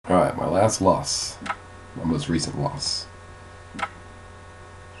Alright, my last loss. My most recent loss.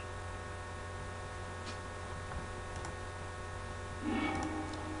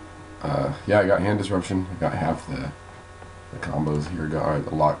 Yeah, I got hand disruption. I got half the combos here,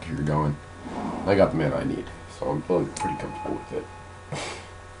 the lock here going. I got the mana I need, so I'm feeling pretty comfortable with it.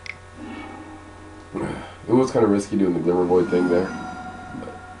 It was kind of risky doing the Glimmer Void thing there,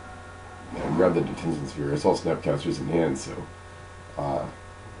 but yeah, I grabbed the Detention Sphere. I saw Snapcasters in hand, so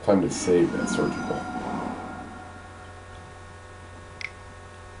time to save that Surgical.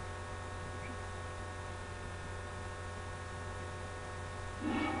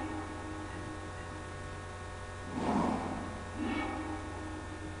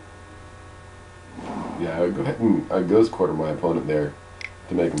 Yeah, I would go ahead and Ghost Quarter my opponent there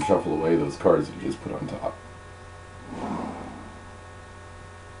to make him shuffle away those cards he just put on top.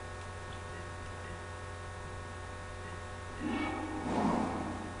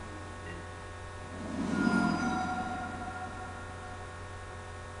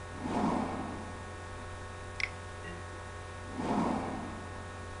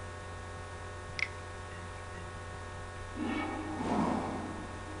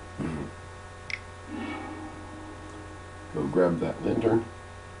 Go grab that Lantern.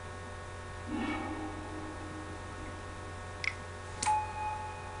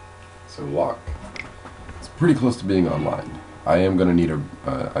 So lock. It's pretty close to being online. I am going to need a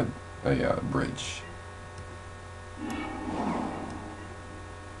bridge.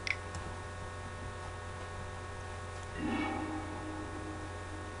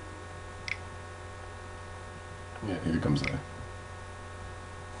 Yeah, here comes a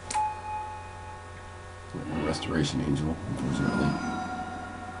Restoration Angel, unfortunately.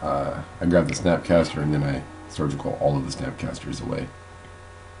 I grabbed the Snapcaster and then I Surgical all of the Snapcasters away.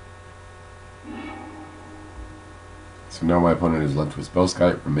 So now my opponent is left with Spell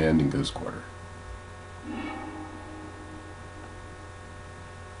Skype, Remand, and Ghost Quarter.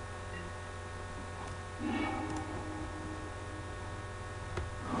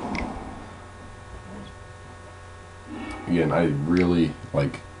 Again, I really,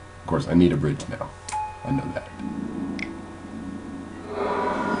 of course, I need a bridge now. I know that.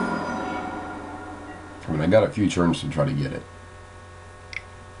 I mean, I got a few turns to try to get it.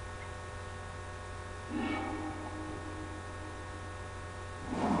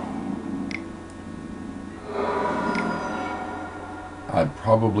 I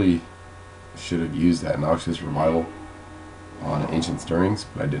probably should have used that Noxious Revival on Ancient Stirrings,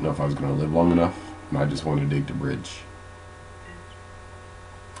 but I didn't know if I was going to live long enough, and I just wanted to dig to bridge.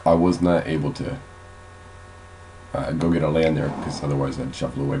 I was not able to go get a land there, because otherwise I'd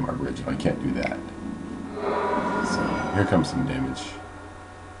shuffle away my bridge, and I can't do that. So here comes some damage.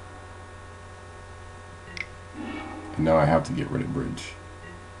 And now I have to get rid of bridge.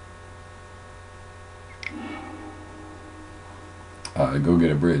 Go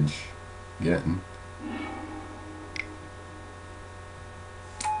get a bridge again.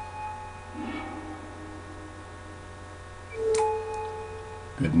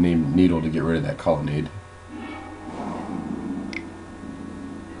 Good needle to get rid of that colonnade.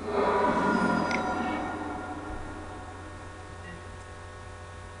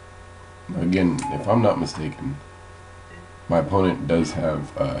 Again, if I'm not mistaken, my opponent does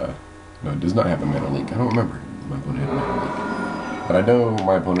have, no, does not have a mana leak. I don't remember if my opponent had a mana leak. But I know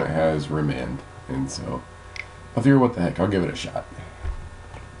my opponent has Remand, and so I'll figure what the heck, I'll give it a shot.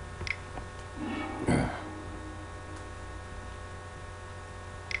 Yeah,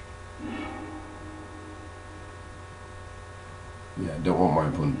 I don't want my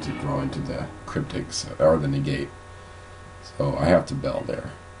opponent to draw into the Cryptics, or the Negate. So I have to Bell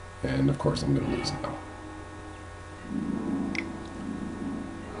there. And of course I'm going to lose now.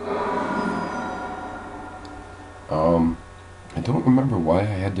 I don't remember why I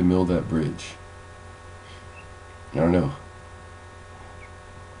had to mill that bridge. I don't know.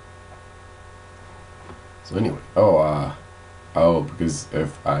 So anyway, because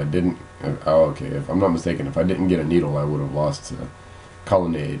if I didn't, okay, if I'm not mistaken, if I didn't get a needle, I would have lost to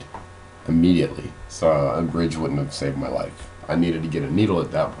Colonnade immediately. So a bridge wouldn't have saved my life. I needed to get a needle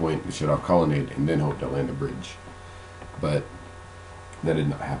at that point to shut off Colonnade and then hope to land a bridge. But that did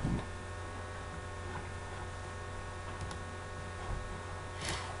not happen.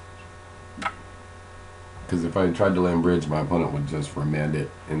 Because if I tried to land bridge, my opponent would just Remand it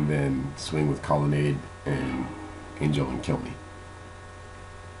and then swing with Colonnade and Angel and kill me.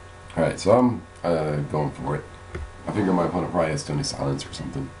 Alright, so I'm going for it. I figure my opponent probably has Stony Silence or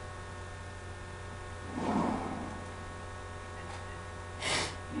something.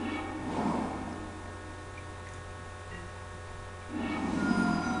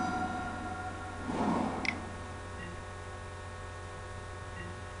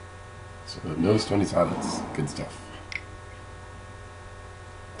 So no Stony Silence. Good stuff.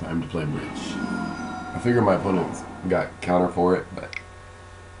 Time to play bridge. I figure my opponent's got counter for it, but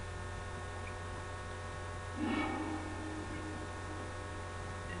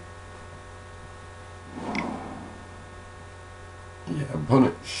yeah,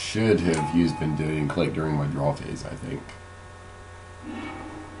 opponent should have used Vendilion Click during my draw phase, I think.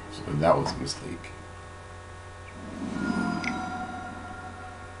 So that was a mistake.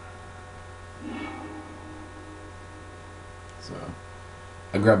 So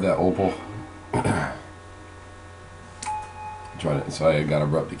I grabbed that opal. So I got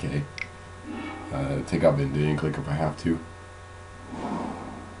Abrupt Decay. Take out Vendilion Click if I have to.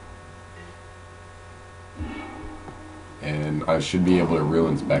 And I should be able to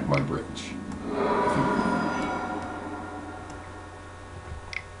ruins back my bridge.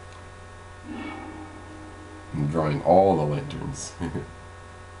 I'm drawing all the lanterns.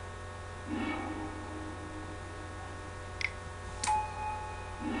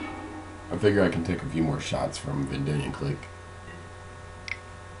 I figure I can take a few more shots from Vendilion Click.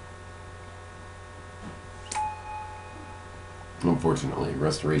 Unfortunately,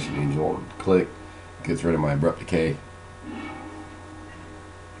 Restoration Angel and Click gets rid of my Abrupt Decay.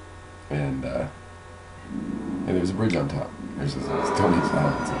 And there's a bridge on top. There's a Stony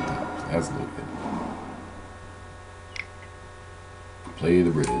Silence on top. So that's no good. Play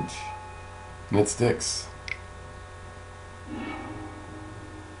the bridge. And it sticks.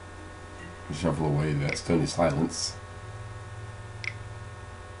 Shuffle away that Stony Silence.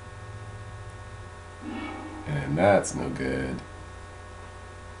 And that's no good.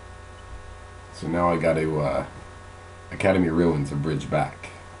 So now I got to Academy Ruins a bridge back.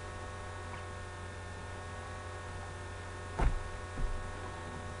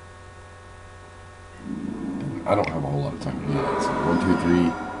 And I don't have a whole lot of time to do that. So 1,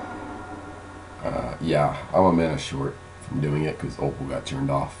 2, 3. Yeah, I'm a mana short from doing it because Opal got turned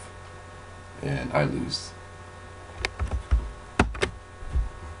off. And I lose.